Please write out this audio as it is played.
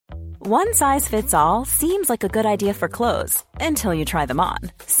One size fits all seems like a good idea for clothes until you try them on.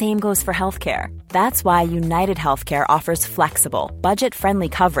 Same goes for healthcare. That's why United Healthcare offers flexible, budget-friendly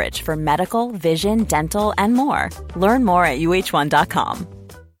coverage for medical, vision, dental, and more. Learn more at uh1.com.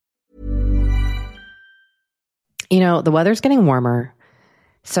 You know, the weather's getting warmer,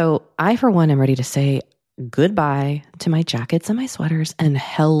 so I, for one, am ready to say goodbye to my jackets and my sweaters and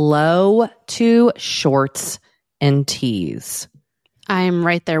hello to shorts and tees. I'm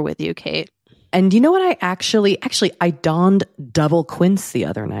right there with you, Kate. And you know what? I actually, I donned double quince the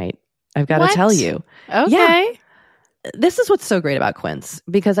other night. I've got to tell you. Okay. Yeah. This is what's so great about quince,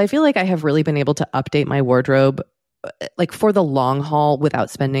 because I feel like I have really been able to update my wardrobe like for the long haul without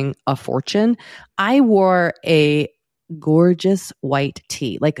spending a fortune. I wore a gorgeous white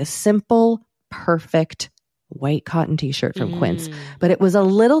tee, like a simple, perfect white cotton t-shirt from Quince, but it was a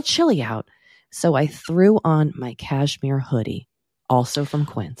little chilly out. So I threw on my cashmere hoodie, also from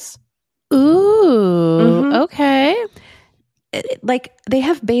Quince. Ooh, okay. Like, they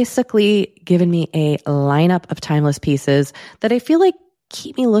have basically given me a lineup of timeless pieces that I feel like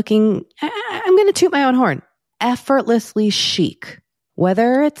keep me looking, I'm going to toot my own horn, effortlessly chic,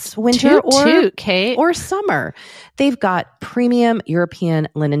 whether it's winter Kate. or summer. They've got premium European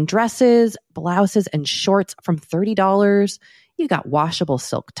linen dresses, blouses, and shorts from $30. You got washable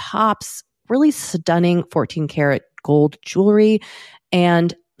silk tops, really stunning 14 karat gold jewelry,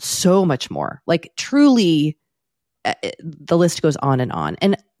 and so much more. Like, truly, the list goes on.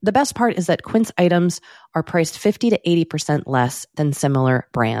 And the best part is that Quince items are priced 50 to 80% less than similar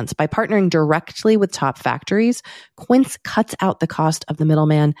brands. By partnering directly with top factories, Quince cuts out the cost of the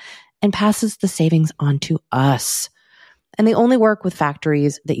middleman and passes the savings on to us. And they only work with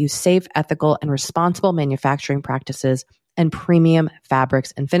factories that use safe, ethical, and responsible manufacturing practices and premium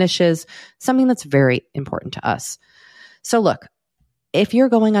fabrics and finishes, something that's very important to us. So look, if you're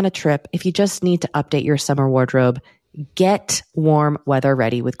going on a trip, if you just need to update your summer wardrobe, get warm weather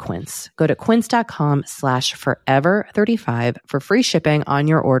ready with Quince. Go to quince.com/forever35 for free shipping on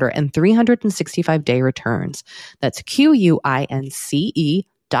your order and 365-day returns. That's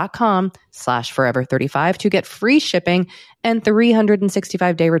QUINCE.com/forever35 to get free shipping and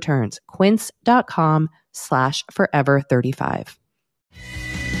 365-day returns. Quince.com/forever35.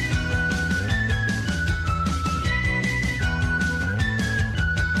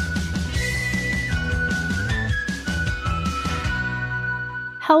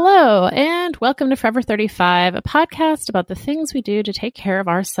 Hello, and welcome to Forever 35, a podcast about the things we do to take care of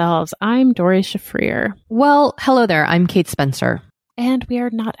ourselves. I'm Dori Shafrir. Well, hello there. I'm Kate Spencer. And we are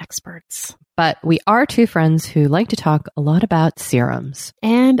not experts. But we are two friends who like to talk a lot about serums.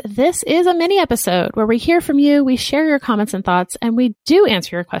 And this is a mini episode where we hear from you, we share your comments and thoughts, and we do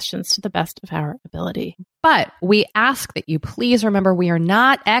answer your questions to the best of our ability. But we ask that you please remember we are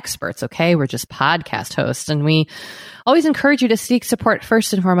not experts, okay? We're just podcast hosts, and we always encourage you to seek support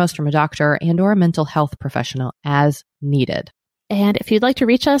first and foremost from a doctor and or a mental health professional as needed. And if you'd like to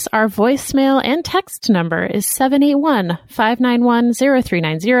reach us, our voicemail and text number is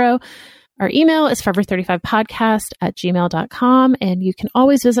 781-591-0390. Our email is forever35podcast@gmail.com. And you can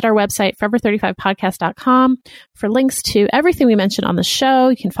always visit our website, forever35podcast.com, for links to everything we mentioned on the show.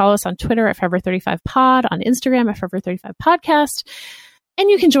 You can follow us on Twitter at forever35pod, on Instagram at forever35podcast.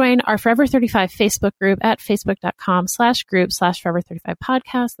 And you can join our Forever 35 Facebook group at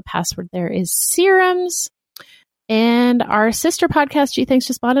facebook.com/group/forever35podcast. The password there is serums. And our sister podcast, G Thanks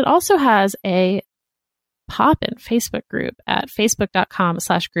Just Bought It, also has a pop-in Facebook group at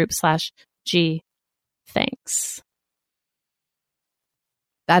facebook.com/group/G Thanks.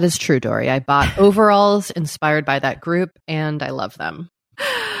 That is true, Dori. I bought overalls inspired by that group, and I love them.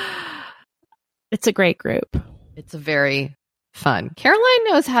 It's a great group. It's a very fun. Caroline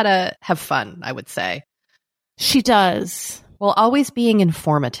knows how to have fun, I would say. She does. While always being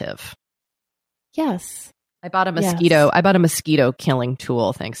informative. Yes. I bought a mosquito. Yes. I bought a mosquito killing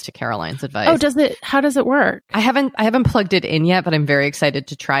tool thanks to Caroline's advice. Oh, how does it work? I haven't plugged it in yet, but I'm very excited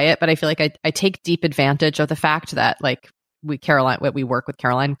to try it. But I feel like I take deep advantage of the fact that like we work with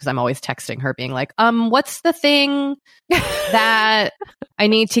Caroline, because I'm always texting her being like, what's the thing that I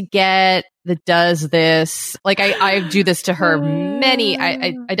need to get that does this? Like I do this to her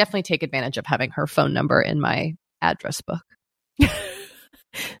I definitely take advantage of having her phone number in my address book.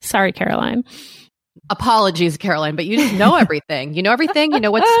 Sorry, Caroline. Apologies, Caroline, but you just know everything. You know everything. You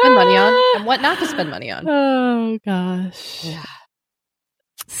know what to spend money on and what not to spend money on. Oh, gosh. Yeah.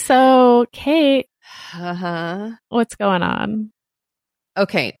 So, Kate, what's going on?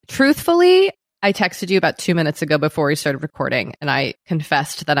 Okay. Truthfully, I texted you about 2 minutes ago before we started recording, and I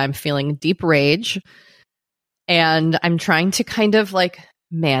confessed that I'm feeling deep rage, and I'm trying to kind of like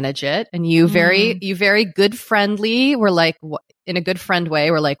manage it. And you very good friendly were like, in a good friend way,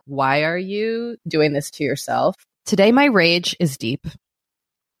 we're like, why are you doing this to yourself? Today, my rage is deep.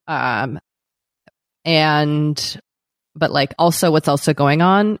 But like also what's also going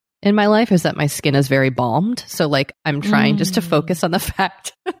on in my life is that my skin is very balmed. So like I'm trying just to focus on the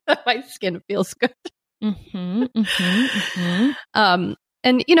fact that my skin feels good.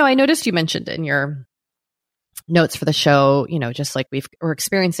 And, you know, I noticed you mentioned in your notes for the show, you know, just like we're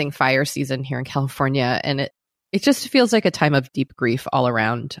experiencing fire season here in California, and it just feels like a time of deep grief all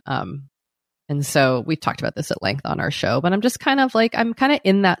around. And so we talked about this at length on our show, but I'm just kind of like, I'm kind of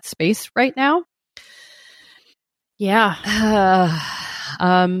in that space right now. Yeah.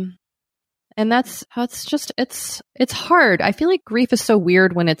 And that's just, it's hard. I feel like grief is so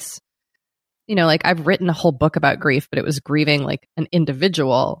weird when it's, you know, like I've written a whole book about grief, but it was grieving like an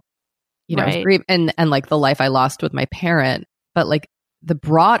individual, you know, grief and like the life I lost with my parent, but like the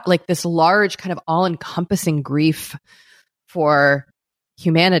broad, like this large kind of all encompassing grief for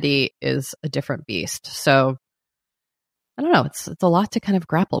humanity is a different beast. So I don't know. It's a lot to kind of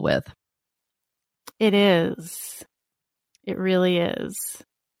grapple with. It is. It really is.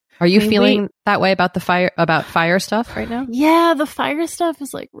 Are you feeling that way about fire stuff right now? Yeah, the fire stuff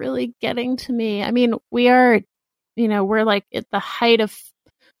is like really getting to me. I mean, we are, you know, we're like at the height of,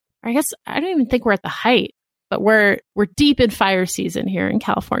 I guess I don't even think we're at the height, but we're deep in fire season here in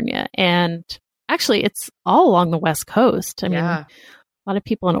California. And actually it's all along the West Coast. I mean, a lot of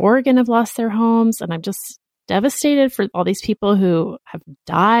people in Oregon have lost their homes, and I'm just devastated for all these people who have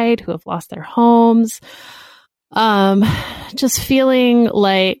died, who have lost their homes. Just feeling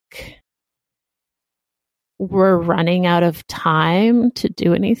like we're running out of time to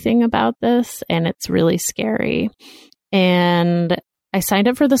do anything about this, and it's really scary. And I signed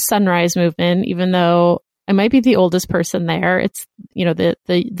up for the Sunrise Movement, even though I might be the oldest person there. It's, you know, the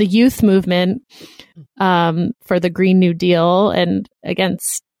youth movement for the Green New Deal and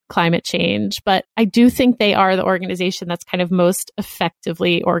against climate change. But I do think they are the organization that's kind of most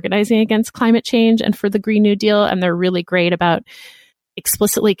effectively organizing against climate change and for the Green New Deal. And they're really great about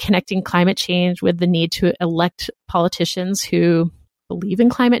explicitly connecting climate change with the need to elect politicians who believe in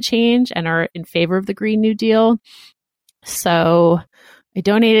climate change and are in favor of the Green New Deal. So I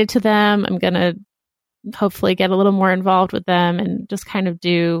donated to them. I'm going to hopefully get a little more involved with them and just kind of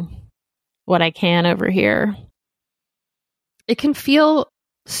do what I can over here. It can feel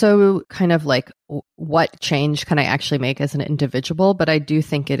so kind of like, what change can I actually make as an individual? But I do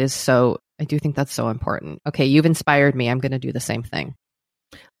think that's so important. Okay, you've inspired me. I'm going to do the same thing.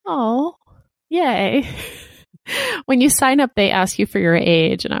 Oh, yay. When you sign up, they ask you for your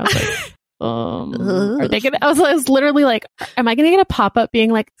age. And I was like, are they gonna, I was literally like, am I going to get a pop-up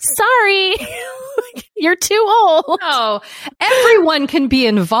being like, sorry, you're too old? No, everyone can be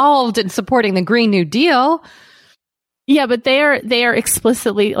involved in supporting the Green New Deal. Yeah, but they are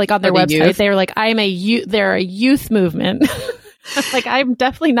explicitly like on their website. They're like, they're a youth movement. Like, I'm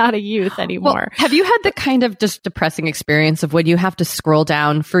definitely not a youth anymore. Well, have you had the kind of just depressing experience of when you have to scroll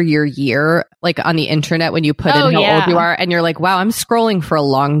down for your year, like on the internet, when you put in how old you are, and you're like, wow, I'm scrolling for a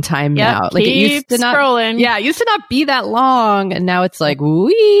long time now. Like it used to not scrolling. Yeah, it used to not be that long, and now it's like,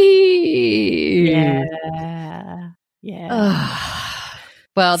 wee. Yeah.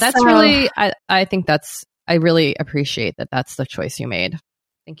 Well, that's really, I think that's, I really appreciate that that's the choice you made.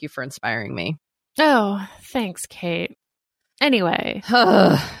 Thank you for inspiring me. Oh, thanks, Kate. Anyway,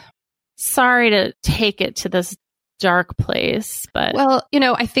 sorry to take it to this dark place, but... Well, you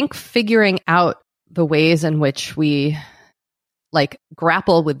know, I think figuring out the ways in which we like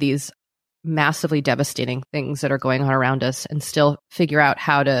grapple with these massively devastating things that are going on around us and still figure out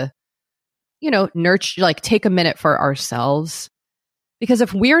how to, you know, nurture, like take a minute for ourselves. Because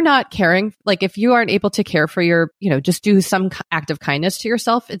if we're not caring, like if you aren't able to care for your, you know, just do some act of kindness to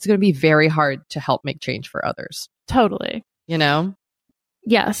yourself, it's going to be very hard to help make change for others. Totally. You know?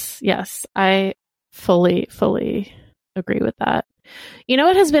 Yes. I fully agree with that. You know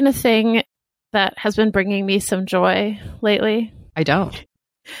what has been a thing that has been bringing me some joy lately? I don't.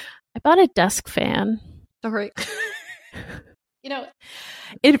 I bought a desk fan. Sorry. You know,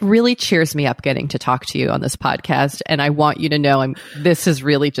 it really cheers me up getting to talk to you on this podcast. And I want you to know this has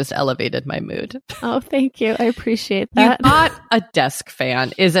really just elevated my mood. Oh, thank you. I appreciate that. You bought a desk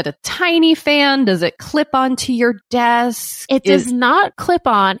fan. Is it a tiny fan? Does it clip onto your desk? It does not clip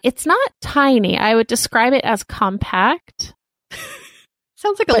on. It's not tiny. I would describe it as compact.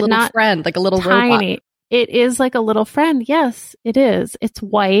 Sounds like a little friend, like a little tiny. robot. It is like a little friend. Yes, it is. It's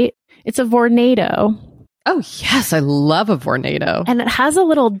white. It's a Vornado. Oh, yes. I love a Vornado. And it has a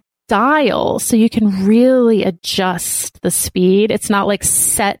little dial, so you can really adjust the speed. It's not like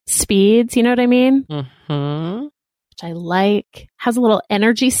set speeds, you know what I mean? Mm-hmm. Which I like. Has a little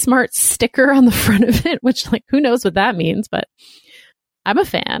Energy Smart sticker on the front of it, which like who knows what that means, but I'm a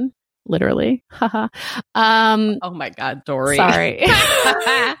fan, literally. Haha. Oh my God, Dory. Sorry.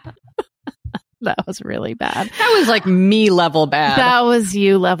 That was really bad. That was like me level bad. That was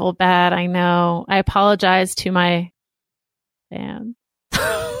you level bad. I know. I apologize to my fans.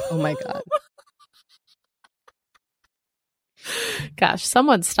 Oh my God. Gosh,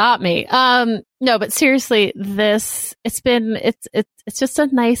 someone stop me. No, but seriously, it's just a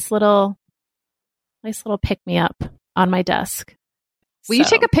nice little pick me up on my desk. Will you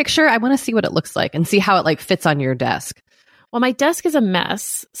take a picture? I want to see what it looks like and see how it like fits on your desk. Well, my desk is a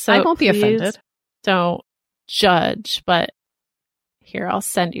mess, so I won't be offended. Don't judge, but here I'll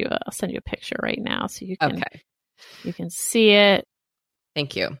send you a picture right now so you can you can see it.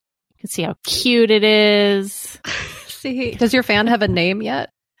 Thank you. You can see how cute it is. See, does your fan have a name yet?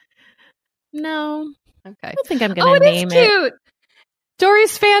 No. Okay. I don't think I'm going to name it. Cute.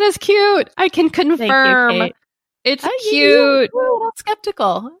 Dory's fan is cute. I can confirm. Thank you, Kate. It's cute. A little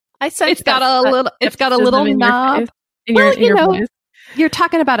skeptical. It's got a little knob. In your voice. You're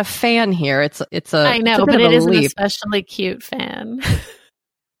talking about a fan here. I know, but it is an especially cute fan.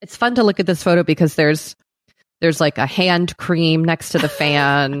 It's fun to look at this photo because there's like a hand cream next to the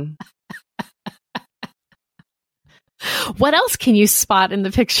fan. What else can you spot in the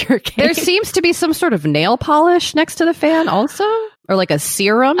picture, Kate? There seems to be some sort of nail polish next to the fan also, or like a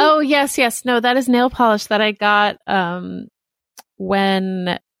serum. Oh, yes. No, that is nail polish that I got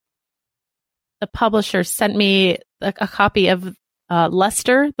when the publisher sent me a copy of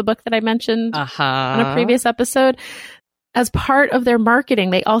Luster, the book that I mentioned on a previous episode. As part of their marketing,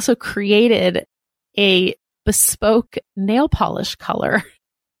 they also created a bespoke nail polish color.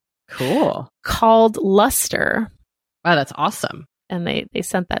 Cool. Called Luster. Wow, that's awesome. And they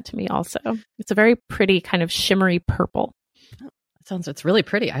sent that to me also. It's a very pretty kind of shimmery purple. It's really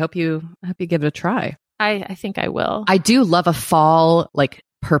pretty. I hope you give it a try. I think I will. I do love a fall like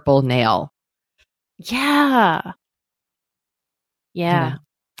purple nail. Yeah.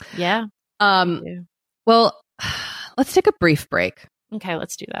 Well, let's take a brief break. Okay,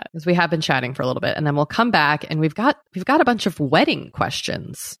 let's do that. Because we have been chatting for a little bit, and then we'll come back and we've got a bunch of wedding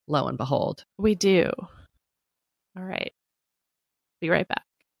questions, lo and behold. We do. All right. Be right back.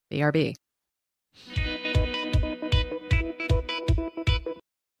 BRB.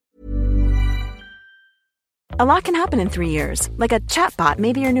 A lot can happen in 3 years, like a chatbot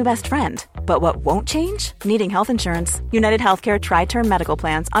may be your new best friend. But what won't change? Needing health insurance. United Healthcare Tri-Term Medical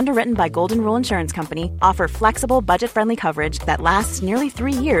Plans, underwritten by Golden Rule Insurance Company, offer flexible, budget-friendly coverage that lasts nearly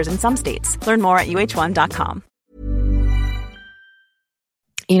 3 years in some states. Learn more at uh1.com.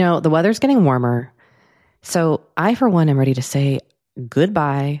 You know, the weather's getting warmer, so I, for one, am ready to say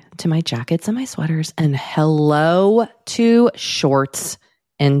goodbye to my jackets and my sweaters and hello to shorts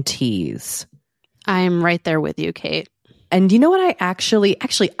and tees. I'm right there with you, Kate. And you know what? I actually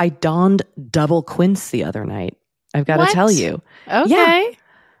I donned double quince the other night. I've got to tell you. Okay. Yeah.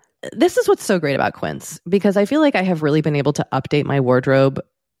 This is what's so great about quince, because I feel like I have really been able to update my wardrobe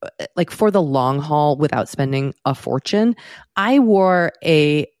like for the long haul without spending a fortune. I wore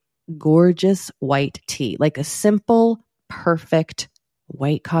a gorgeous white tee, like a simple, perfect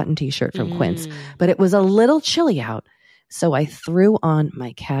white cotton t-shirt from Quince, but it was a little chilly out. So I threw on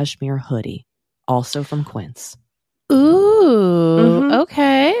my cashmere hoodie, also from Quince. Ooh,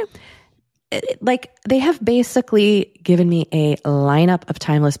 okay. Like they have basically given me a lineup of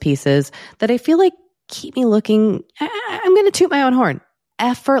timeless pieces that I feel like keep me looking, I'm going to toot my own horn,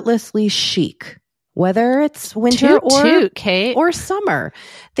 effortlessly chic, whether it's winter or summer.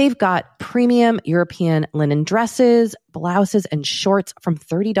 They've got premium European linen dresses, blouses, and shorts from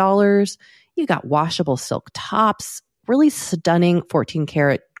 $30. You got washable silk tops, really stunning 14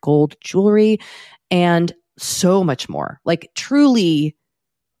 karat gold jewelry, and so much more. Like truly,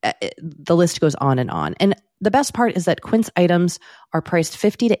 the list goes on and on. And the best part is that Quince items are priced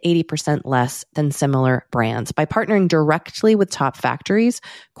 50 to 80% less than similar brands. By partnering directly with top factories,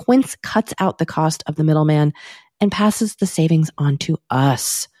 Quince cuts out the cost of the middleman and passes the savings on to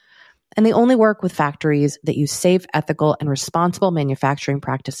us. And they only work with factories that use safe, ethical, and responsible manufacturing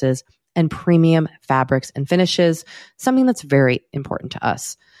practices and premium fabrics and finishes, something that's very important to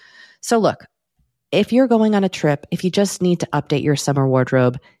us. So look, if you're going on a trip, if you just need to update your summer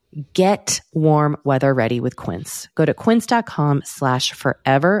wardrobe, get warm weather ready with Quince. Go to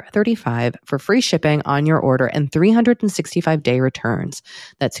quince.com/forever35 for free shipping on your order and 365-day returns.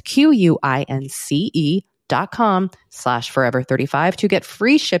 That's quince.com/forever35 to get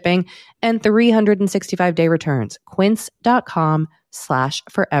free shipping and 365-day returns.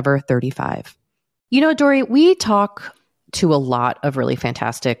 Quince.com/forever35. You know, Doree, we talk to a lot of really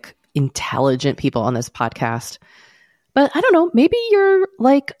fantastic, intelligent people on this podcast. But I don't know, maybe you're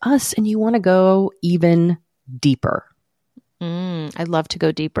like us and you want to go even deeper. I'd love to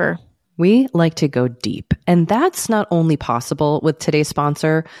go deeper. We like to go deep. And that's not only possible with today's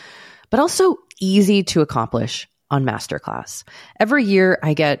sponsor, but also easy to accomplish on Masterclass. Every year,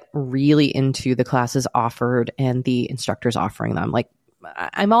 I get really into the classes offered and the instructors offering them. Like,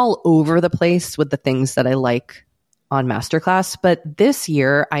 I'm all over the place with the things that I like on Masterclass. But this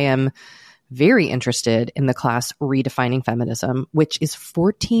year, I am very interested in the class Redefining Feminism, which is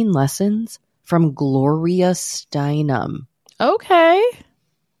 14 lessons from Gloria Steinem. Okay.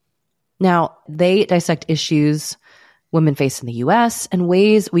 Now, they dissect issues women face in the U.S. and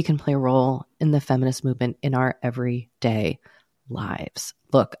ways we can play a role in the feminist movement in our everyday lives.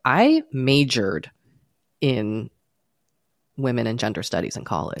 Look, I majored in women and gender studies in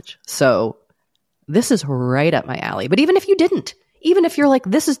college, so this is right up my alley. But even if you didn't, even if you're like,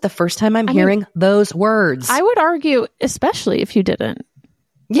 this is the first time I'm hearing those words. I would argue, especially if you didn't.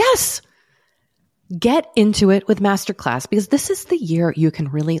 Yes. Get into it with Masterclass, because this is the year you can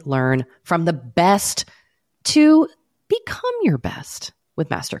really learn from the best to become your best with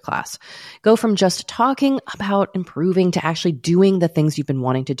Masterclass. Go from just talking about improving to actually doing the things you've been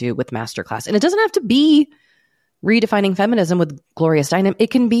wanting to do with Masterclass. And it doesn't have to be redefining feminism with Gloria Steinem.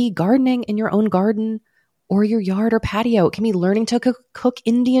 It can be gardening in your own garden or your yard or patio. It can be learning to cook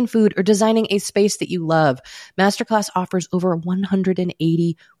Indian food or designing a space that you love. Masterclass offers over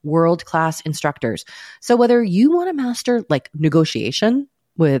 180 world-class instructors. So whether you want to master like negotiation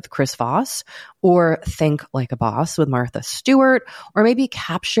with Chris Voss, or think like a boss with Martha Stewart, or maybe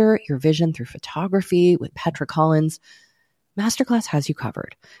capture your vision through photography with Petra Collins, Masterclass has you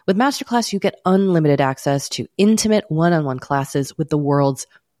covered. With Masterclass, you get unlimited access to intimate one-on-one classes with the world's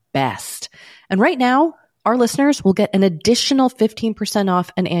best. And right now, our listeners will get an additional 15%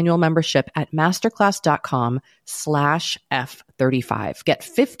 off an annual membership at masterclass.com/F35. Get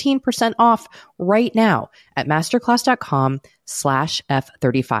 15% off right now at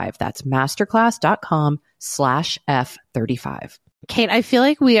masterclass.com/F35. That's masterclass.com/F35. Kate, I feel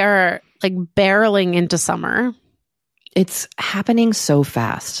like we are like barreling into summer. It's happening so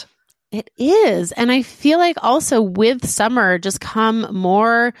fast. It is. And I feel like also with summer just come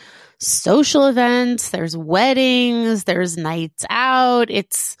more social events. There's weddings, there's nights out,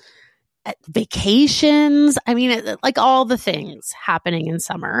 it's vacations. I mean, like all the things happening in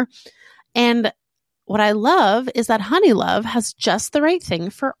summer. And what I love is that Honeylove has just the right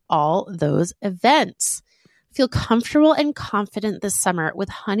thing for all those events. Feel comfortable and confident this summer with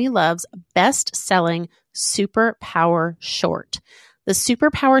Honeylove's best-selling Super Power Short. The Super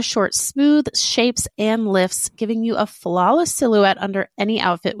Power Short smooths, shapes, and lifts, giving you a flawless silhouette under any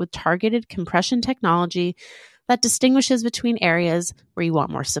outfit with targeted compression technology that distinguishes between areas where you want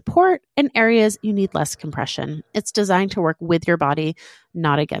more support and areas you need less compression. It's designed to work with your body,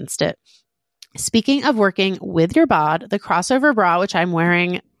 not against it. Speaking of working with your bod, the crossover bra, which I'm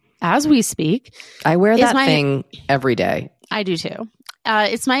wearing as we speak. I wear that thing every day. I do too.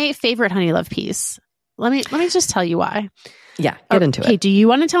 It's my favorite Honeylove piece. Let me just tell you why. Yeah, get into it. Okay, do you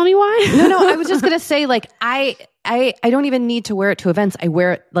want to tell me why? No, I was just going to say, like, I don't even need to wear it to events. I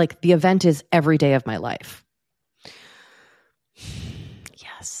wear it, like, the event is every day of my life.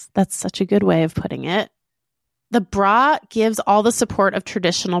 Yes, that's such a good way of putting it. The bra gives all the support of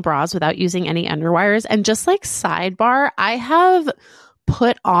traditional bras without using any underwires. And just like sidebar, I have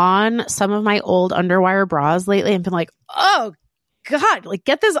put on some of my old underwire bras lately and been like, oh God, like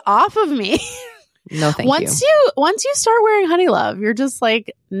get this off of me. No, thank once you. Once you start wearing Honeylove, you're just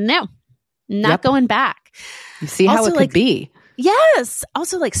like, no, not going back. You see how it could be. Yes.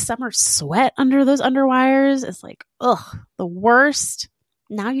 Also, like summer sweat under those underwires is like, ugh, the worst.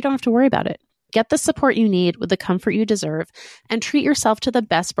 Now you don't have to worry about it. Get the support you need with the comfort you deserve and treat yourself to the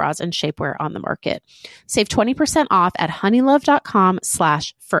best bras and shapewear on the market. Save 20% off at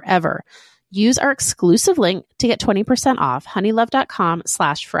honeylove.com/forever. Use our exclusive link to get 20% off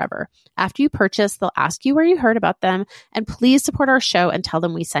honeylove.com/forever. After you purchase, they'll ask you where you heard about them, and please support our show and tell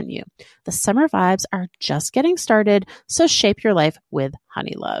them we sent you. The summer vibes are just getting started, so shape your life with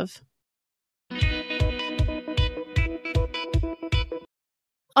Honeylove.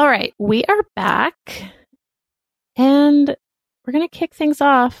 All right, we are back, and we're going to kick things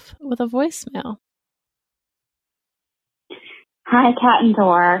off with a voicemail. Hi, Kat and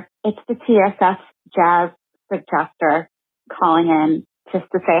Dor. It's the TSS Jazz Suggester calling in just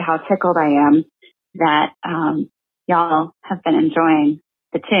to say how tickled I am that y'all have been enjoying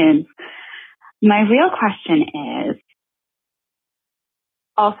the tunes. My real question is,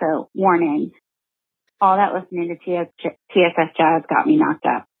 also, warning, all that listening to TSS Jazz got me knocked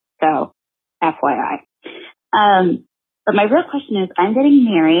up. So, FYI. But my real question is, I'm getting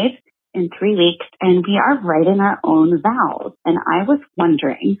married in 3 weeks, and we are writing our own vows. And I was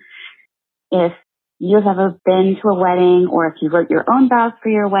wondering if you've ever been to a wedding, or if you wrote your own vows for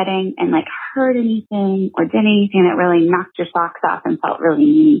your wedding and like heard anything or did anything that really knocked your socks off and felt really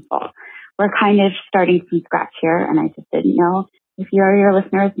meaningful. We're kind of starting from scratch here, and I just didn't know if you or your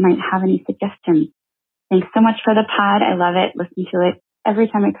listeners might have any suggestions. Thanks so much for the pod. I love it. Listen to it every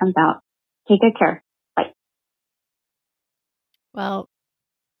time it comes out. Take good care. Bye. Well,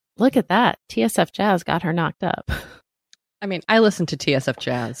 look at that. TSF Jazz got her knocked up. I mean, I listen to TSF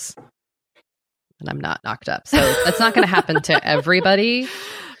Jazz and I'm not knocked up. So that's not going to happen to everybody.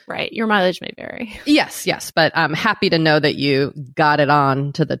 Right. Your mileage may vary. Yes. But I'm happy to know that you got it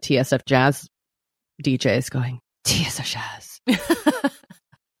on to the TSF Jazz DJs going, TSF Jazz.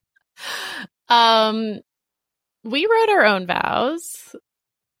 We wrote our own vows.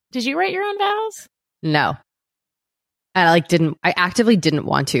 Did you write your own vows? No. I actively didn't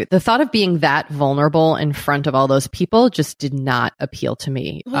want to. The thought of being that vulnerable in front of all those people just did not appeal to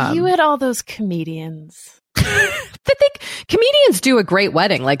me. Well, you had all those comedians. I think comedians do a great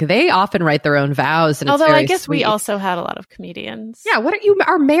wedding. Like, they often write their own vows, and although it's very I guess sweet. we also had a lot of comedians. Yeah, you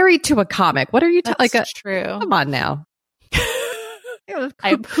are married to a comic. What are you true? Come on now.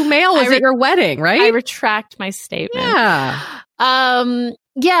 Kumail was at your wedding, right? I retract my statement. Yeah.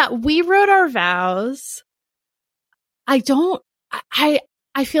 Yeah, we wrote our vows. I feel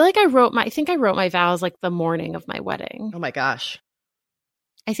like I wrote my vows like the morning of my wedding. Oh my gosh.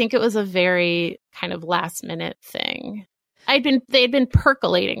 I think it was a very kind of last minute thing. They had been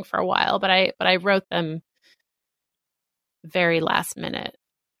percolating for a while, but I wrote them very last minute.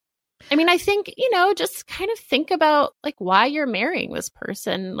 I mean, I think, just kind of think about like why you're marrying this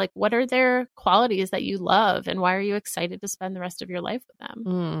person. Like, what are their qualities that you love, and why are you excited to spend the rest of your life with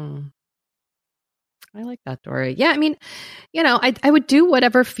them? I like that, Dory. Yeah, I mean, I would do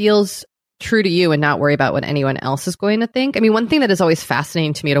whatever feels true to you and not worry about what anyone else is going to think. I mean, one thing that is always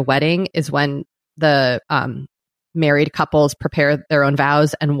fascinating to me at a wedding is when the married couples prepare their own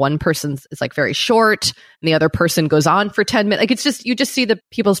vows, and one person is like very short and the other person goes on for 10 minutes. Like, it's just, you just see the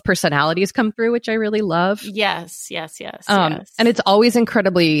people's personalities come through, which I really love. Yes. And it's always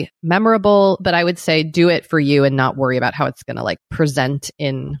incredibly memorable, but I would say do it for you and not worry about how it's going to like present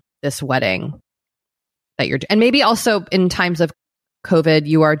in this wedding that you're doing. And maybe also in times of COVID,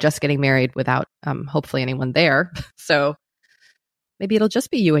 you are just getting married without hopefully anyone there. So maybe it'll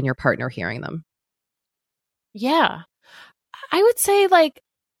just be you and your partner hearing them. Yeah. I would say like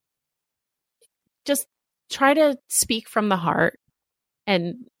just try to speak from the heart,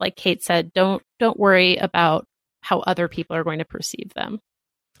 and like Kate said, don't worry about how other people are going to perceive them.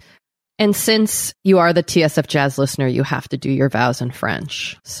 And since you are the TSF Jazz listener, you have to do your vows in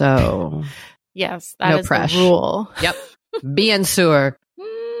French. So yes, that is the rule. Yep. Bien sûr.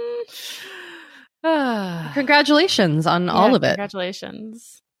 Congratulations on all of it.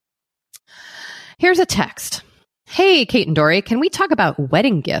 Congratulations. Here's a text. Hey, Kate and Dory, can we talk about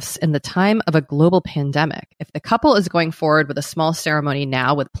wedding gifts in the time of a global pandemic? If the couple is going forward with a small ceremony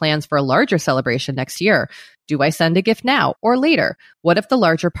now with plans for a larger celebration next year, do I send a gift now or later? What if the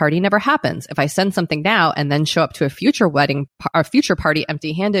larger party never happens? If I send something now and then show up to a future wedding or future party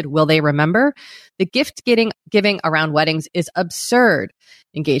empty-handed, will they remember? The gift giving around weddings is absurd.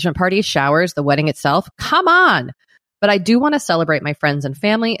 Engagement parties, showers, the wedding itself. Come on. But I do want to celebrate my friends and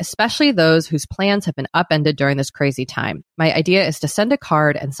family, especially those whose plans have been upended during this crazy time. My idea is to send a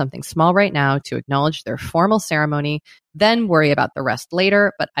card and something small right now to acknowledge their formal ceremony, then worry about the rest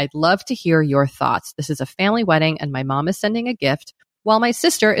later. But I'd love to hear your thoughts. This is a family wedding and my mom is sending a gift while my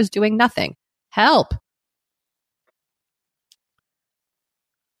sister is doing nothing. Help.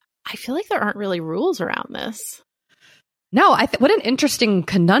 I feel like there aren't really rules around this. No, what an interesting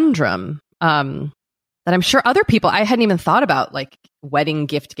conundrum. That I'm sure other people, I hadn't even thought about like wedding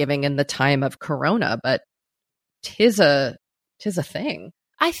gift giving in the time of Corona, but tis a thing.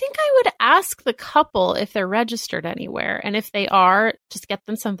 I think I would ask the couple if they're registered anywhere. And if they are, just get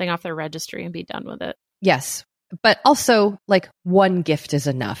them something off their registry and be done with it. Yes. But also like one gift is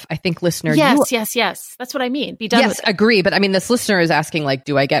enough. I think listener. Yes. That's what I mean. Be done with it. Yes, agree. But I mean, this listener is asking like,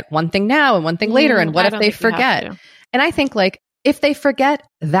 do I get one thing now and one thing later? And what if they forget? And I think like, if they forget,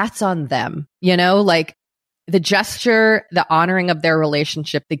 that's on them, like the gesture, the honoring of their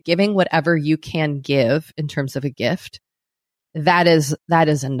relationship, the giving whatever you can give in terms of a gift that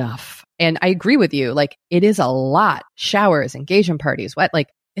is enough. And I agree with you. Like, it is a lot. Showers, engagement parties, what? Like,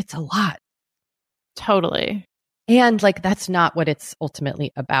 it's a lot. Totally. And like, that's not what it's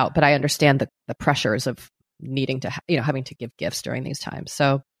ultimately about. But I understand the pressures of needing to, having to give gifts during these times.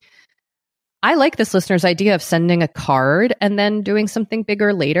 So I like this listener's idea of sending a card and then doing something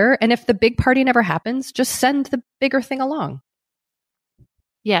bigger later. And if the big party never happens, just send the bigger thing along.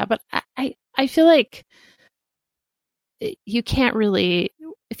 Yeah, but I feel like you can't really,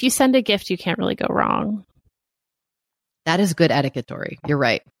 if you send a gift, you can't really go wrong. That is good etiquette, Dory. You're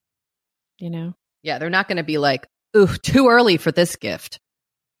right. Yeah, they're not going to be like, ooh, too early for this gift.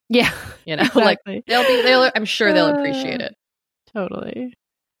 Yeah, exactly. Like I'm sure they'll appreciate it. Totally.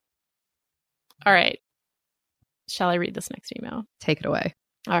 All right. Shall I read this next email? Take it away.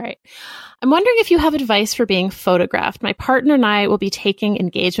 All right. I'm wondering if you have advice for being photographed. My partner and I will be taking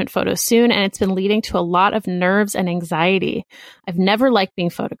engagement photos soon, and it's been leading to a lot of nerves and anxiety. I've never liked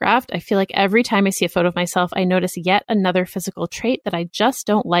being photographed. I feel like every time I see a photo of myself, I notice yet another physical trait that I just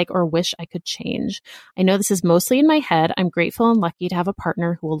don't like or wish I could change. I know this is mostly in my head. I'm grateful and lucky to have a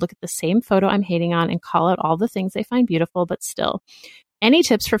partner who will look at the same photo I'm hating on and call out all the things they find beautiful, but still. Any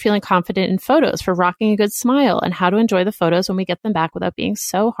tips for feeling confident in photos, for rocking a good smile, and how to enjoy the photos when we get them back without being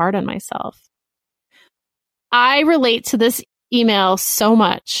so hard on myself? I relate to this email so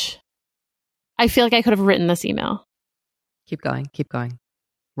much. I feel like I could have written this email. Keep going.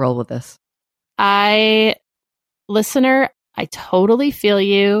 Roll with this. Listener, I totally feel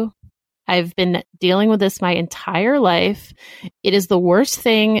you. I've been dealing with this my entire life. It is the worst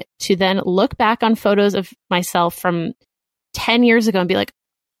thing to then look back on photos of myself from 10 years ago and be like,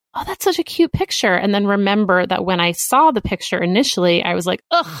 oh, that's such a cute picture. And then remember that when I saw the picture initially, I was like,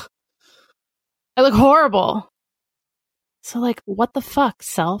 ugh, I look horrible. So like, what the fuck,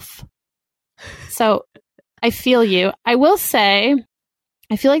 self? So I feel you. I will say,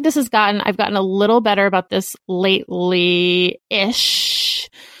 I feel like I've gotten a little better about this lately-ish.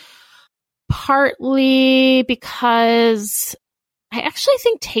 Partly because I actually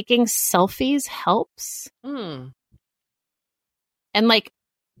think taking selfies helps. And like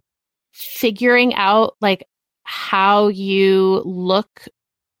figuring out like how you look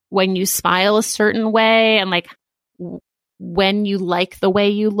when you smile a certain way, and like when you like the way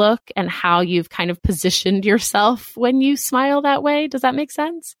you look and how you've kind of positioned yourself when you smile that way. Does that make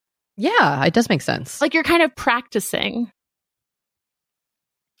sense? Yeah, it does make sense. Like you're kind of practicing.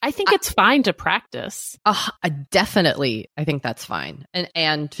 I think it's fine to practice. Definitely. I think that's fine.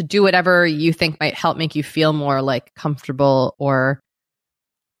 And to do whatever you think might help make you feel more like comfortable or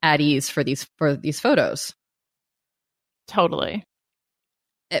at ease for these photos. Totally.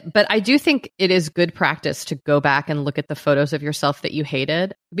 But I do think it is good practice to go back and look at the photos of yourself that you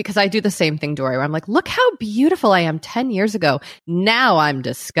hated, because I do the same thing, Dory, where I'm like, look how beautiful I am 10 years ago. Now I'm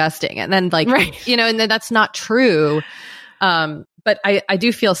disgusting. And then like, right. And then that's not true. But I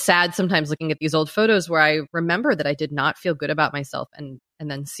do feel sad sometimes looking at these old photos where I remember that I did not feel good about myself, and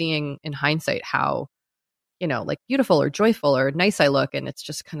then seeing in hindsight how, like beautiful or joyful or nice I look, and it's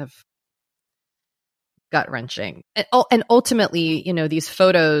just kind of gut wrenching. And ultimately, these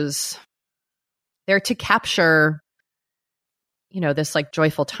photos, they're to capture, this like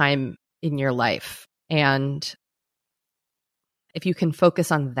joyful time in your life. And if you can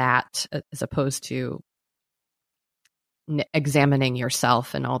focus on that as opposed to examining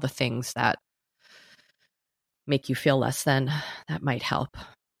yourself and all the things that make you feel less than, that might help.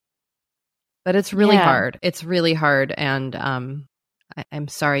 But it's really hard. It's really hard. And I'm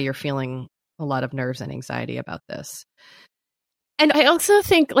sorry you're feeling a lot of nerves and anxiety about this. And I also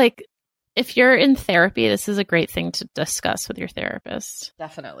think like if you're in therapy, this is a great thing to discuss with your therapist.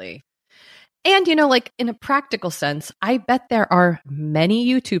 Definitely. And, like in a practical sense, I bet there are many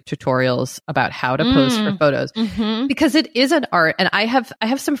YouTube tutorials about how to pose for photos, because it is an art. And I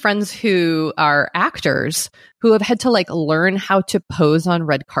have some friends who are actors who have had to like learn how to pose on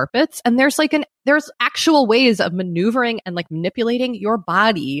red carpets. And there's actual ways of maneuvering and like manipulating your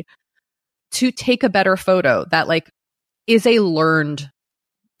body to take a better photo that like is a learned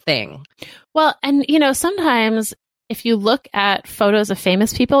thing. Well, and sometimes if you look at photos of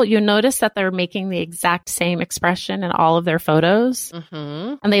famous people, you notice that they're making the exact same expression in all of their photos.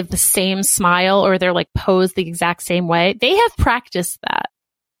 And they have the same smile, or they're like posed the exact same way. They have practiced that.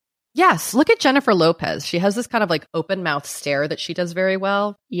 Yes. Look at Jennifer Lopez. She has this kind of like open mouth stare that she does very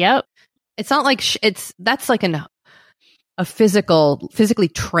well. Yep. It's not like that's like a physically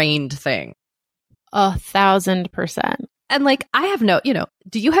trained thing. 1,000%. And like, I have no,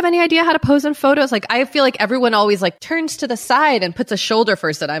 do you have any idea how to pose in photos? Like, I feel like everyone always like turns to the side and puts a shoulder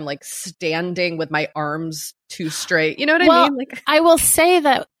first, and I'm like standing with my arms too straight. You know what I mean? Like, I will say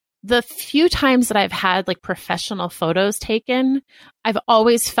that the few times that I've had like professional photos taken, I've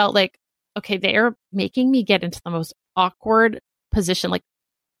always felt like, okay, they're making me get into the most awkward position. Like,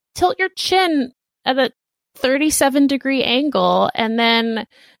 tilt your chin at a 37-degree angle and then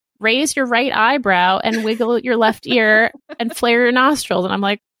raise your right eyebrow and wiggle your left ear and flare your nostrils. And I'm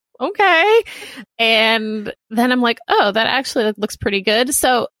like, okay. And then I'm like, oh, that actually looks pretty good.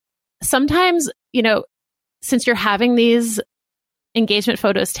 So sometimes, since you're having these engagement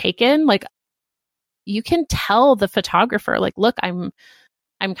photos taken, like, you can tell the photographer, like, look, I'm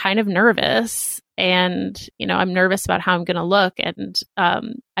kind of nervous, and I'm nervous about how I'm going to look, and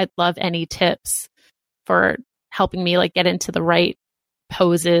I'd love any tips for helping me like get into the right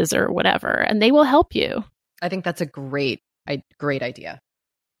poses or whatever, and they will help you. I think that's a great idea.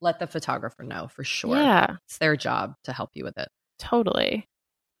 Let the photographer know for sure. Yeah, it's their job to help you with it. Totally.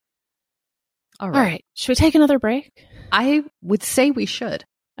 All right. Should we take another break? I would say we should.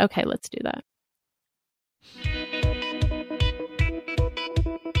 Okay, let's do that.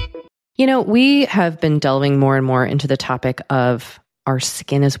 We have been delving more and more into the topic of our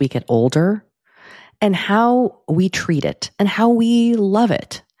skin as we get older and how we treat it and how we love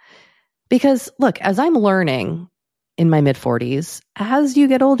it. Because look, as I'm learning in my mid-40s, as you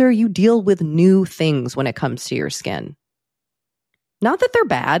get older, you deal with new things when it comes to your skin. Not that they're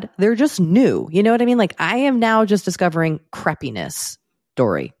bad, they're just new. You know what I mean? Like, I am now just discovering crepiness,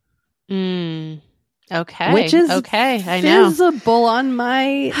 Dory. Okay. Which is I know. visible on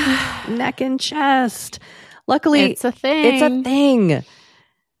my neck and chest. Luckily, it's a thing.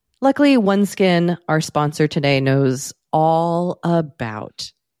 Luckily, OneSkin, our sponsor today, knows all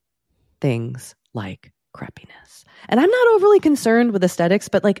about things like crepiness. And I'm not overly concerned with aesthetics,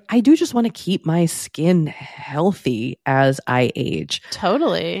 but like, I do just want to keep my skin healthy as I age.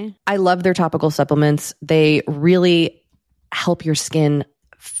 Totally. I love their topical supplements. They really help your skin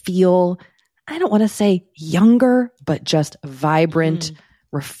feel, I don't want to say younger, but just vibrant,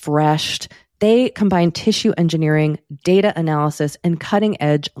 refreshed. They combine tissue engineering, data analysis, and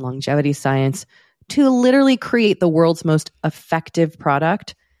cutting-edge longevity science to literally create the world's most effective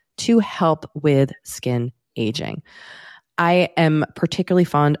product to help with skin aging. I am particularly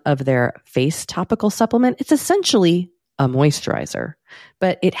fond of their face topical supplement. It's essentially a moisturizer,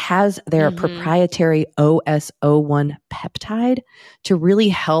 but it has their proprietary OS01 peptide to really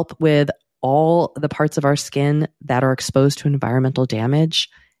help with all the parts of our skin that are exposed to environmental damage.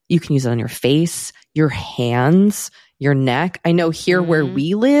 You can use it on your face, your hands, your neck. I know here where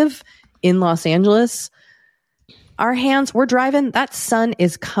we live in Los Angeles, our hands, we're driving, that sun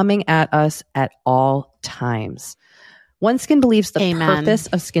is coming at us at all times. OneSkin believes the purpose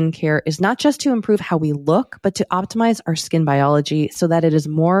of skincare is not just to improve how we look, but to optimize our skin biology so that it is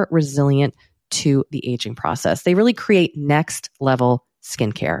more resilient to the aging process. They really create next level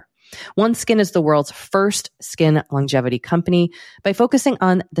skincare. OneSkin is the world's first skin longevity company. By focusing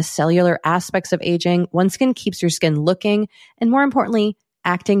on the cellular aspects of aging, OneSkin keeps your skin looking and, more importantly,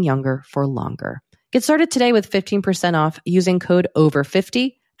 acting younger for longer. Get started today with 15% off using code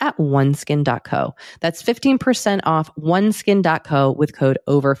OVER50 at oneskin.co. That's 15% off oneskin.co with code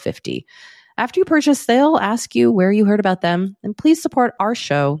OVER50. After you purchase, they'll ask you where you heard about them, and please support our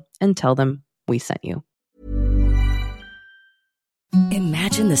show and tell them we sent you.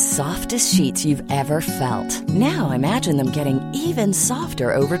 Imagine the softest sheets you've ever felt. Now imagine them getting even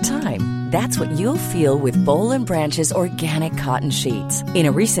softer over time. That's what you'll feel with Boll & Branch's organic cotton sheets. In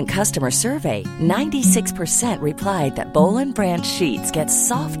a recent customer survey, 96% replied that Boll & Branch sheets get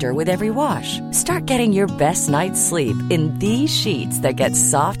softer with every wash. Start getting your best night's sleep in these sheets that get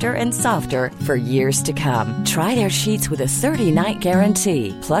softer and softer for years to come. Try their sheets with a 30-night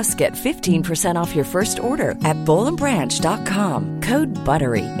guarantee. Plus, get 15% off your first order at bollandbranch.com. Code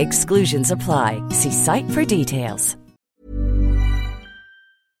BUTTERY. Exclusions apply. See site for details.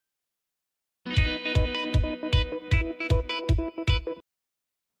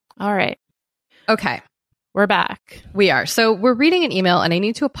 All right. Okay. We're back. We are. So we're reading an email, and I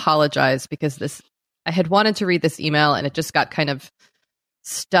need to apologize because I had wanted to read this email and it just got kind of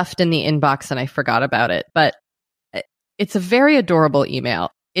stuffed in the inbox and I forgot about it. But it's a very adorable email.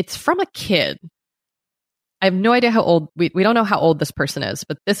 It's from a kid. I have no idea how old, we don't know how old this person is,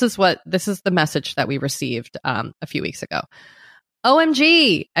 but this is the message that we received a few weeks ago.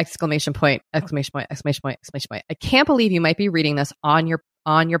 OMG! Exclamation point, exclamation point, exclamation point, exclamation point. I can't believe you might be reading this on your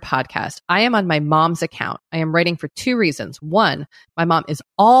podcast. I am on my mom's account. I am writing for two reasons. One, my mom is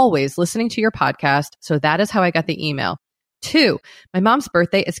always listening to your podcast, so that is how I got the email. 2, my mom's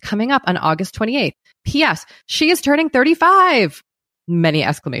birthday is coming up on August 28th. P.S. She is turning 35. Many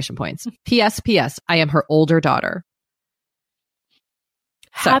exclamation points. P.S. I am her older daughter.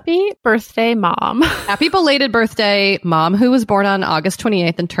 So, happy birthday, Mom. Happy belated birthday, Mom, who was born on August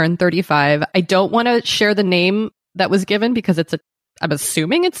 28th and turned 35. I don't want to share the name that was given because I'm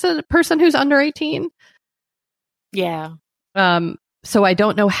assuming it's a person who's under 18. Yeah. So I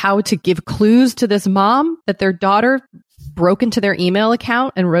don't know how to give clues to this mom that their daughter broke into their email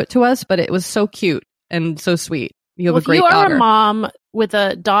account and wrote to us, but it was so cute and so sweet. You have a great daughter. If you are a mom with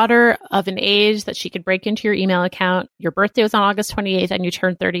a daughter of an age that she could break into your email account, your birthday was on August 28th and you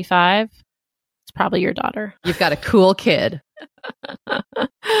turned 35, it's probably your daughter. You've got a cool kid.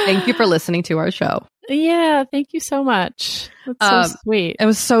 Thank you for listening to our show. Yeah, thank you so much. That's so sweet. It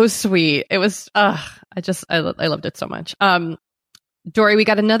was so sweet. It was, I loved it so much. Dory, we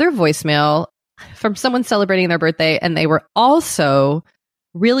got another voicemail from someone celebrating their birthday, and they were also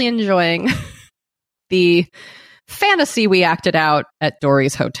really enjoying the fantasy we acted out at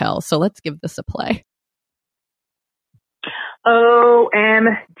Dory's hotel. So let's give this a play.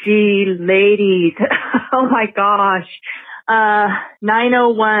 OMG, ladies. Oh my gosh.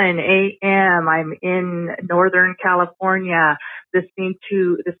 9:01 a.m. I'm in Northern California listening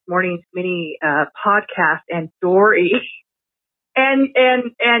to this morning's mini podcast, and Dory and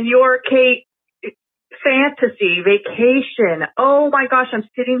your Kate fantasy vacation. Oh my gosh, I'm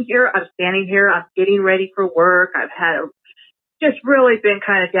standing here, I'm getting ready for work. I've had just really been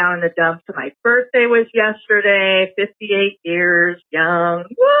kind of down in the dumps. My birthday was yesterday, 58 years young.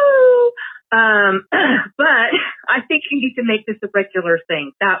 Woo! But I think you need to make this a regular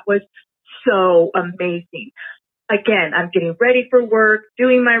thing. That was so amazing. Again, I'm getting ready for work,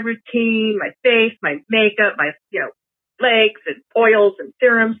 doing my routine, my face, my makeup, my, legs and oils and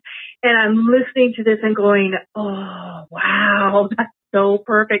serums. And I'm listening to this and going, oh, wow, that's so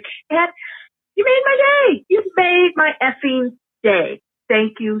perfect. And you made my day. You made my effing day.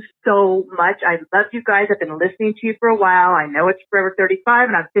 Thank you so much. I love you guys. I've been listening to you for a while. I know it's Forever 35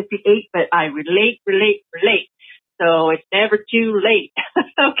 and I'm 58, but I relate. So it's never too late.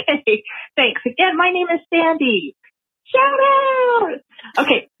 Okay. Thanks. Again, my name is Sandy. Shout out.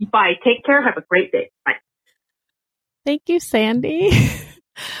 Okay. Bye. Take care. Have a great day. Bye. Thank you, Sandy.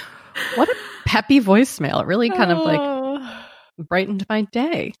 What a peppy voicemail. It really kind of like brightened my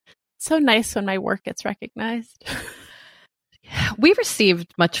day. So nice when my work gets recognized. We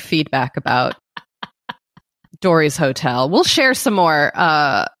received much feedback about Dory's hotel. We'll share some more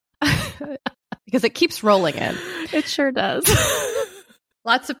because it keeps rolling in. It sure does.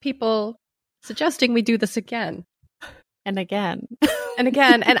 Lots of people suggesting we do this again. And again. And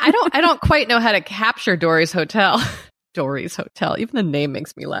again. And I don't quite know how to capture Dory's hotel. Dory's hotel. Even the name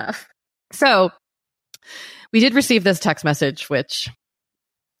makes me laugh. So we did receive this text message, which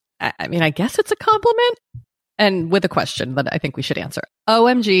I guess it's a compliment. And with a question that I think we should answer.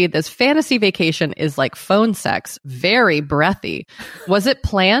 OMG, this fantasy vacation is like phone sex. Very breathy. Was it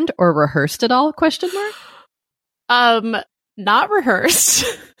planned or rehearsed at all? ? Not rehearsed.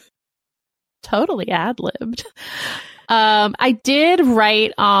 Totally ad-libbed. I did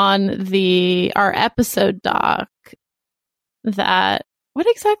write on our episode doc that, what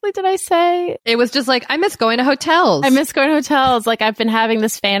exactly did I say? It was just like, I miss going to hotels. Like, I've been having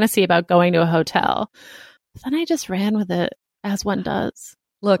this fantasy about going to a hotel. But then I just ran with it, as one does.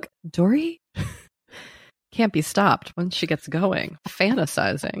 Look, Dory can't be stopped once she gets going.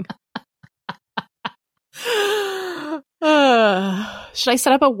 Fantasizing. Should I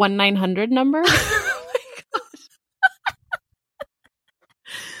set up a 1-900 number? Oh my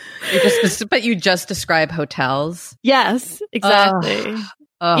gosh. But you just describe hotels? Yes, exactly.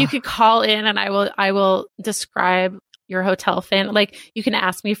 You could call in and I will describe your hotel like, you can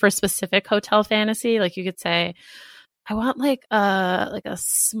ask me for a specific hotel fantasy. Like, you could say, I want like a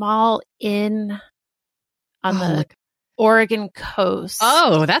small inn on the Oregon coast.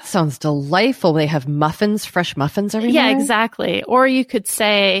 Oh, that sounds delightful. They have muffins, fresh muffins every Yeah, night. exactly. Or you could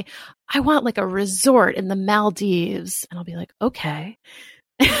say, I want like a resort in the Maldives. And I'll be like, okay.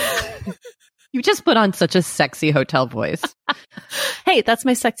 You just put on such a sexy hotel voice. Hey, that's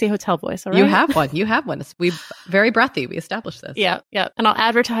my sexy hotel voice. All right? You have one. It's very breathy. We established this. Yeah. And I'll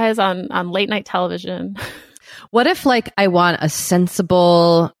advertise on late night television. What if like I want a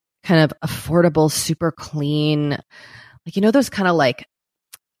sensible, kind of affordable, super clean, like, those kind of like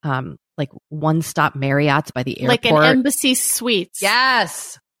one-stop Marriotts by the airport, like an Embassy Suites.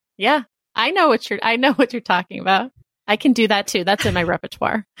 Yes. Yeah. I know what you're talking about. I can do that too. That's in my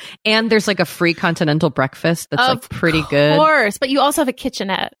repertoire. And there's like a free continental breakfast that's like pretty good. Of course, but you also have a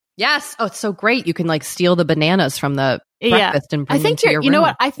kitchenette. Yes. Oh, it's so great. You can like steal the bananas from the breakfast and bring them to your room. You know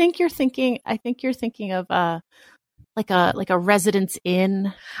what? I think you're thinking of like a Residence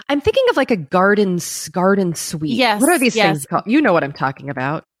Inn. I'm thinking of like a garden suite. Yes. What are these things called? You know what I'm talking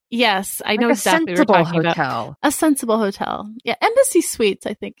about. Yes, I know like exactly what you're talking hotel. about. A sensible hotel. Yeah, Embassy Suites,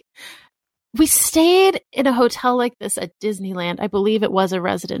 I think. We stayed in a hotel like this at Disneyland. I believe it was a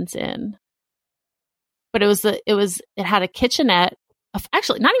Residence Inn. But it had a kitchenette.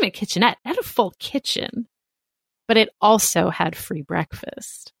 Actually, not even a kitchenette. It had a full kitchen. But it also had free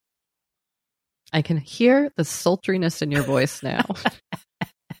breakfast. I can hear the sultriness in your voice now.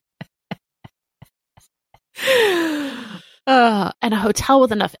 And a hotel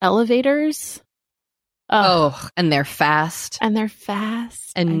with enough elevators. And they're fast. And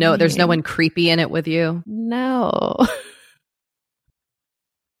there's no one creepy in it with you. No.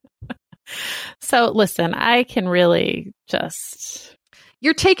 So listen, I can really just...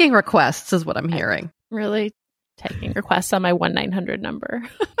 You're taking requests is what I'm hearing. Really taking requests on my 1-900 number.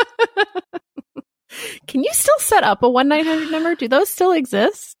 Can you still set up a 1-900 number? Do those still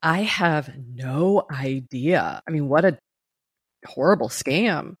exist? I have no idea. I mean, what a horrible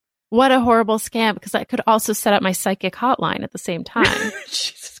scam. What a horrible scam, because I could also set up my psychic hotline at the same time.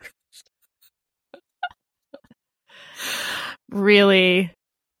 Jesus Christ. Really,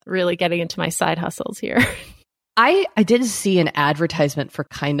 really getting into my side hustles here. I did see an advertisement for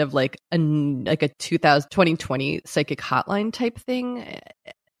kind of like a 2020 psychic hotline type thing.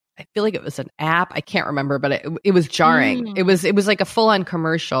 I feel like it was an app. I can't remember, but it was jarring. It was like a full-on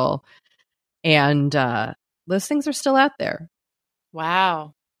commercial, and those things are still out there.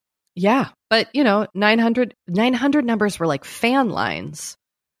 Wow. Yeah, but 900 numbers were like fan lines.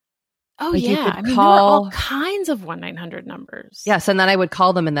 Oh, like yeah. There were all kinds of 1-900 numbers. Yes, and then I would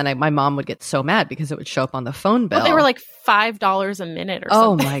call them, and then my mom would get so mad because it would show up on the phone bill. Well, they were like $5 a minute or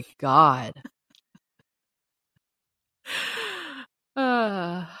something. Oh, my God.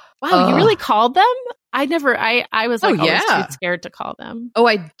 Wow, you really called them? I was like always too scared to call them. Oh,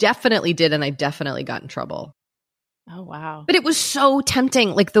 I definitely did, and I definitely got in trouble. Oh, wow. But it was so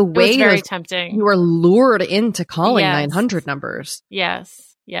tempting. Like the way it was very tempting. You were lured into calling 900 numbers.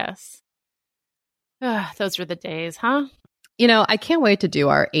 Yes. Those were the days, huh? I can't wait to do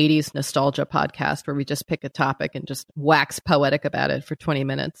our 80s nostalgia podcast where we just pick a topic and just wax poetic about it for 20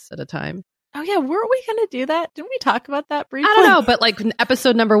 minutes at a time. Oh, yeah. Weren't we going to do that? Didn't we talk about that briefly? I don't know, but like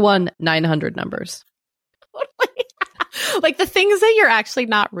episode number 1, 900 numbers. Like the things that you're actually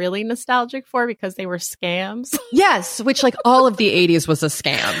not really nostalgic for because they were scams. Yes, which like all of the 80s was a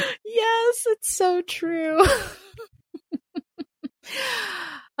scam. Yes, it's so true.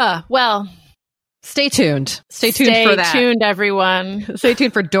 Well, stay tuned. Stay tuned for that. Stay tuned, everyone. Stay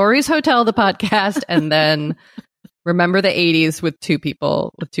tuned for Dory's Hotel, the podcast, and then Remember the 80s with two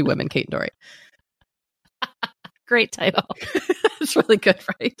women, Kate and Dory. Great title. It's really good,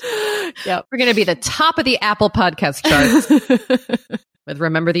 right? Yep. We're going to be the top of the Apple podcast charts with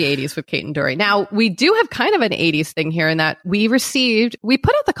Remember the 80s with Kate and Dory. Now, we do have kind of an 80s thing here in that we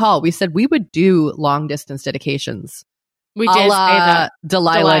put out the call. We said we would do long distance dedications. We did say that.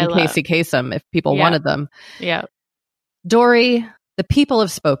 Delilah and Casey Kasem if people wanted them. Yeah. Dory, the people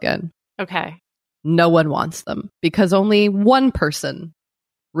have spoken. Okay. No one wants them because only one person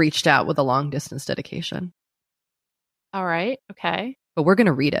reached out with a long distance dedication. All right. Okay. But we're going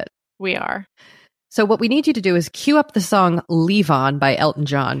to read it. We are. So what we need you to do is cue up the song Leave On by Elton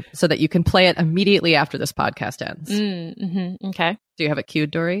John so that you can play it immediately after this podcast ends. Mm-hmm. Okay. Do you have it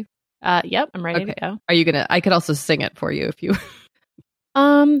cued, Dory? Yep. I'm ready to go. Are you going to, I could also sing it for you if you.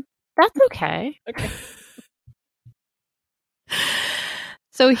 That's okay. Okay.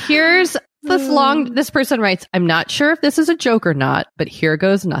 So here's this person writes, I'm not sure if this is a joke or not, but here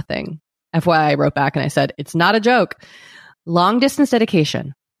goes nothing. FYI, I wrote back and I said, it's not a joke. Long distance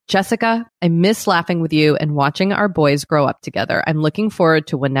dedication. Jessica, I miss laughing with you and watching our boys grow up together. I'm looking forward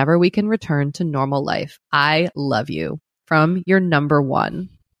to whenever we can return to normal life. I love you. From your number one.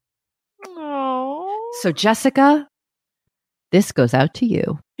 Aww. So Jessica, this goes out to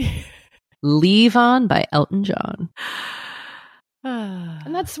you. Leave On by Elton John.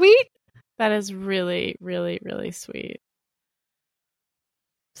 Isn't that sweet? That is really, really, really sweet.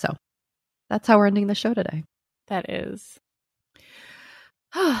 So that's how we're ending the show today. That is.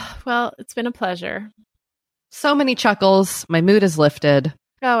 Well, it's been a pleasure. So many chuckles. My mood is lifted.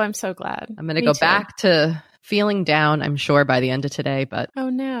 Oh, I'm so glad. I'm going to go back to feeling down, I'm sure, by the end of today. But oh,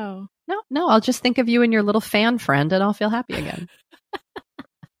 no. No, I'll just think of you and your little fan friend and I'll feel happy again.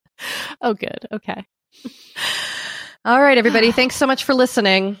 Oh, good. Okay. All right, everybody. Thanks so much for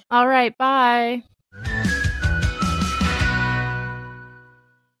listening. All right. Bye.